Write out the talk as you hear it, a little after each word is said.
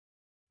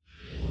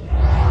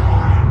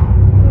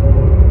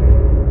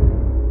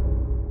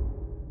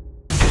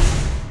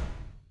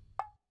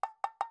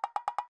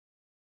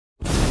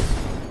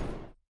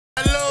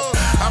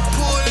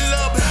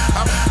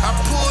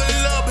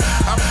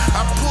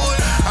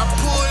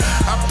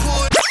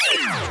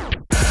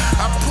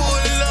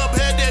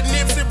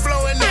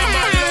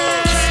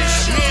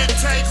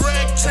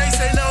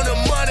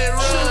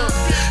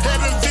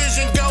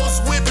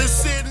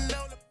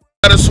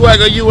Got a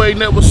swagger you ain't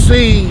never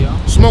seen.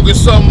 Smoking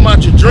something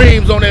out your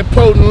dreams on that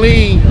potent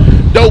lean.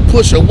 Dope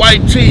pusher,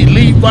 white tee,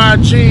 Levi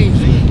jeans.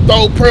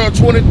 Throw Pearl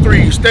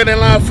 23, stand in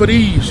line for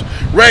these.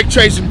 Rack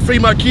chasing, free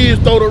my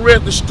kids, throw the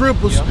rest of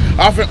strippers.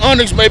 Off in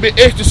Onyx, maybe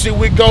ecstasy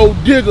with gold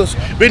diggers.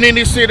 Been in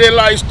this city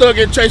like stuck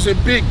and chasing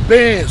big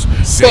bands.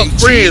 Fuck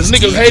friends,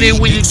 niggas hate it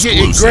when you get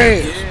in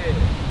grants.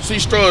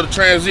 C.Struggs the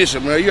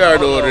transition, man. You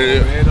already know what it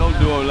is. Man, don't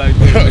do it like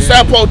that.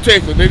 Southport,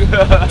 Texas, nigga.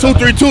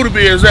 232 to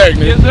be exact,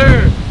 nigga. Yes,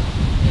 sir.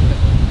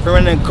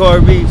 Running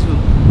Corby too.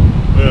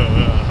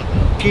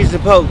 Keys the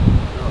Pope.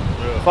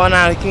 Fun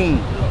out of King.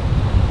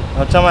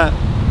 I'm talking about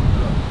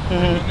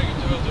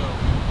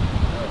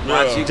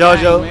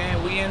JoJo.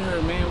 Man, we in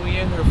here, man. We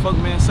in here. Fuck,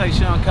 man. Say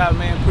Sean Cotton,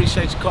 man.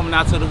 Appreciate you coming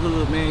out to the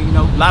hood, man. You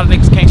know, a lot of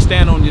niggas can't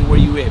stand on this where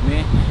you at,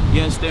 man.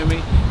 You understand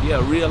me?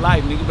 Yeah, real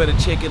life, nigga. Better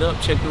check it up.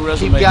 Check the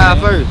resume. Keep God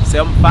first.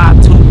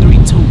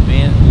 75232,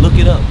 man. Look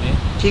it up, man.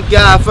 Keep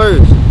God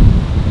first.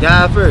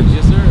 God first.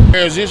 Yes, sir.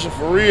 Transition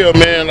for real,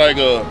 man. Like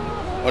a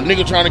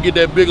nigga trying to get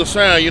that bigger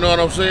sound, you know what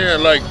I'm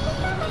saying? Like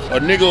a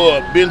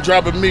nigga been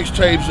dropping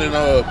mixtapes and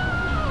a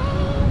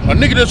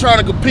nigga just trying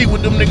to compete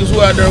with them niggas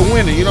who out there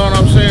winning, you know what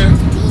I'm saying?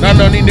 Not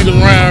none of these niggas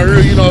around here,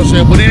 you know what I'm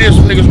saying? But it is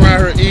some niggas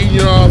around here eating, you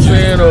know what I'm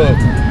saying?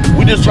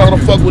 We just trying to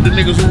fuck with the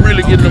niggas who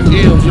really getting them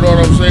M's, you know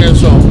what I'm saying?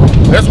 So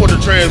that's what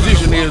the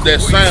transition is,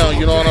 that sound,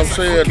 you know what I'm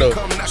saying? The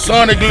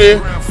sonically,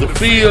 the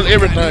feel,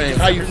 everything.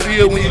 How you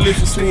feel when you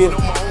listen to it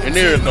and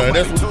everything.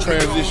 That's what the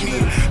transition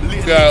is.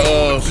 We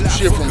got some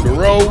shit from The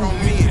Road.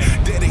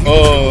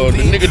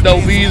 The nigga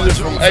Dope Easy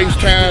from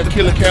H-Town,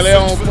 Killer Cali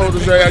on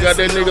Protege. I got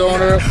that nigga on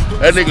there.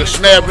 That nigga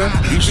snapping.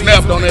 He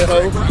snapped on that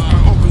hoe.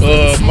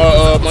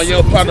 My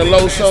young partner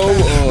Loso,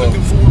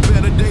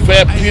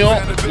 Fat Pimp,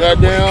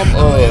 goddamn.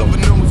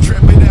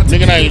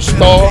 Nigga named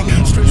Star, you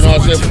know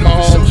what I'm saying, from my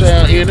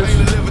hometown, Ennis.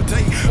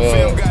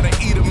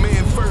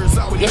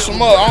 Just some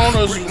more, I don't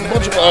know, a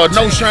bunch of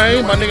No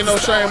Shame. My nigga No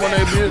Shame on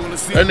that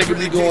bitch. That nigga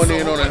be going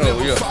in on that hoe,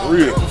 yeah, for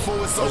real.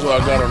 That's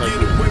what I got on that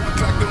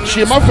bitch.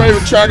 Shit, my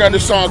favorite track, I got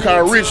this song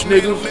called Rich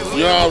Niggas.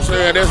 You know what I'm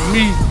saying? That's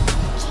me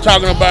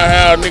talking about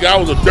how, nigga, I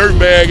was a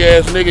dirtbag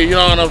ass nigga, you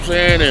know what I'm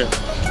saying?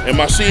 And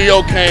my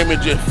CEO came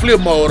and just flip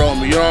mode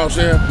on me, you know what I'm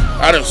saying?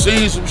 I done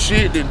seen some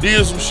shit, then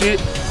did some shit,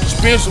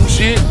 spent some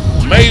shit,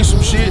 made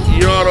some shit,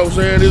 you know what I'm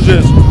saying? It's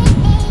just,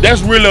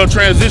 that's really a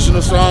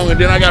transitional song. And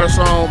then I got a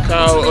song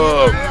called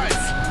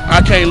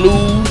I Can't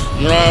Lose,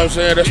 you know what I'm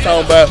saying? That's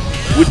talking about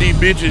with these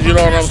bitches, you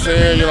know what I'm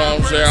saying? You know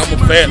what I'm saying? I'm a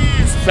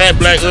fat,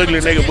 black, ugly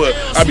nigga, but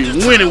I be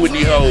winning with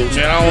these hoes,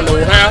 man. I don't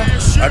know how,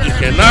 I just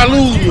cannot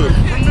lose with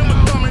them.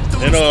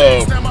 And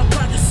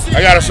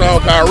I got a song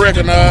called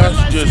Recognize,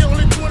 just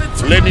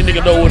letting these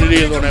niggas know what it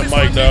is on that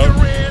mic, dog.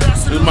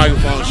 This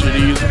microphone shit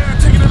easy.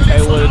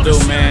 Hey, what it do,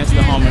 man? It's the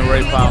homie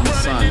Ray Paul, my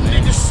son,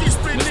 man. This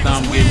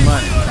time I'm getting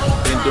money.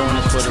 Been doing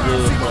this for the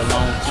hood for a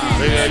long time,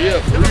 man. Yeah,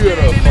 for real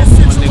though. Fuck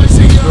with my nigga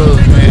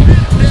C.Struggs, man.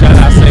 Shout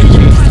out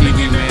C.Struggs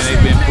TV, man. They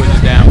been putting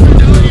it down for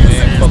the hood,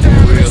 man. Fucking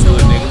with real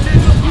hood niggas.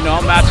 You know,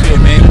 I'm out here,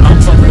 man. I'm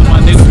fucking with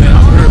my niggas, man.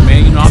 I'm here,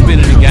 man. You know, I've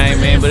been in the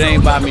game, man, but it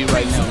ain't by me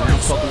right now, man.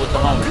 I'm fucking with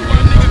the homies, man.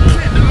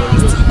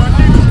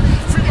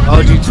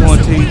 OG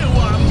 20. You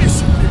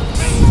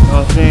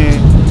know what I'm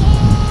saying?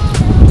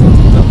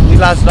 We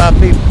lost a lot of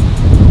people.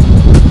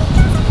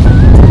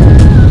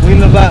 We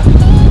live by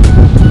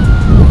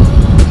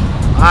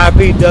R.I.P.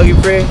 Dougie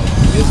Fred.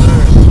 Yes, sir.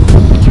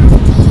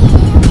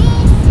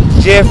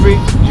 Jeffrey.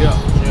 Yeah.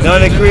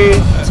 Donnie Chris.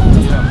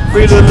 Yeah.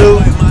 Free Lulu.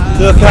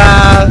 Lil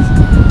Kyles.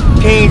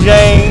 King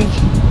James.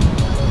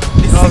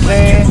 You know what I'm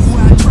saying?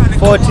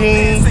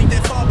 14.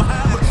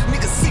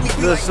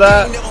 Lil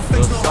Sock.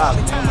 Lil Sock,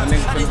 man. My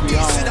nigga finna be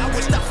on.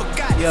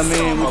 Yeah,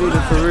 man, we do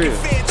this for real.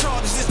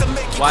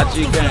 YG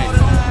Gang.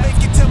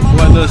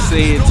 What Lil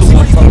said,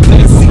 214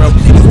 days from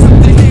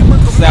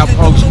South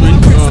Polk Street,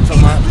 you know what I'm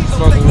talking about?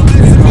 Fucking with the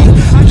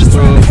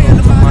Struggs, you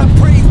know what I'm talking about?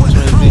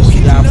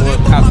 Transition, y'all boy,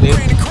 top there.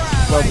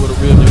 Fuck with a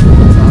real nigga.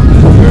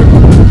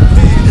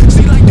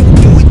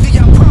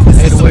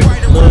 Hey, the way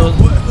love,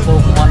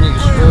 fuck with my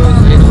nigga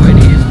Struggs, hey, the way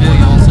it is, you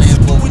know what I'm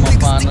saying? Fuck with my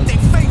partners, you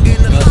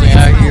know what I'm saying?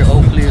 Out here,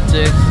 Oak Clear,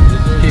 Texas,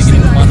 kicking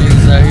it with my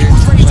niggas out here,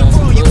 showing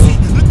some love,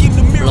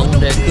 blowing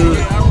that good.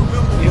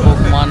 Fuck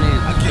with my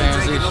niggas,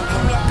 transition.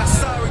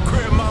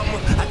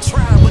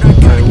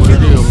 Hey, what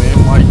it is, man?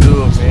 Mike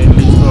Good, man.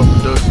 Least up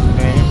production,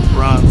 man.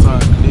 Brian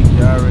Time, nigga,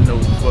 you already know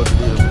what the fuck it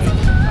is, man.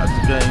 I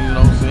just got, you know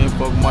what I'm saying?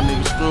 Fuck with my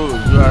nigga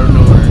Struggs, you already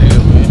know what it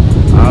is, man.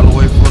 All the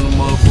way from the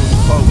motherfucking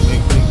Polk,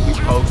 nigga. We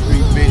Polk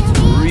Street bitch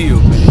for real,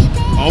 man.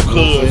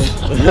 Okay.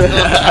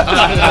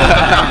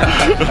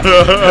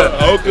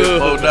 Okay.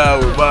 Oh, down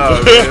with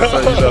Bob, man. So,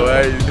 you know,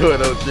 I ain't doing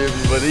no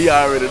trippy, but he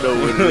already know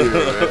what it is,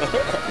 man.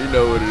 He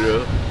know what it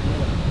is.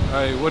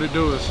 Hey, what it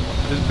do is,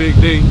 it's Big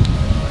D,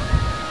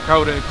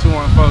 Kodak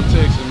 214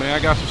 Texas, man. I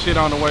got some shit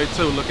on the way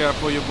too. Look out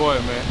for your boy,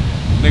 man.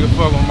 Nigga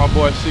fuck with my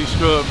boy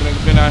C.Struggs,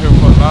 nigga been out here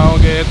for a long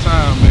ass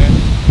time, man.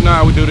 You know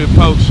how we do this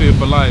poke shit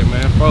for life,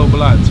 man. 4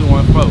 block,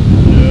 214.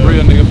 Yeah.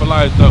 Real nigga for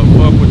life though.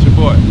 Fuck with your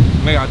boy.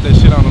 Nigga got that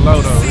shit on the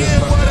low though.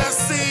 Real what I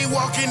see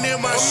walking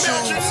in my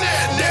shoes.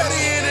 Daddy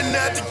in and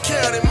out the cab.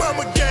 down and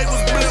mama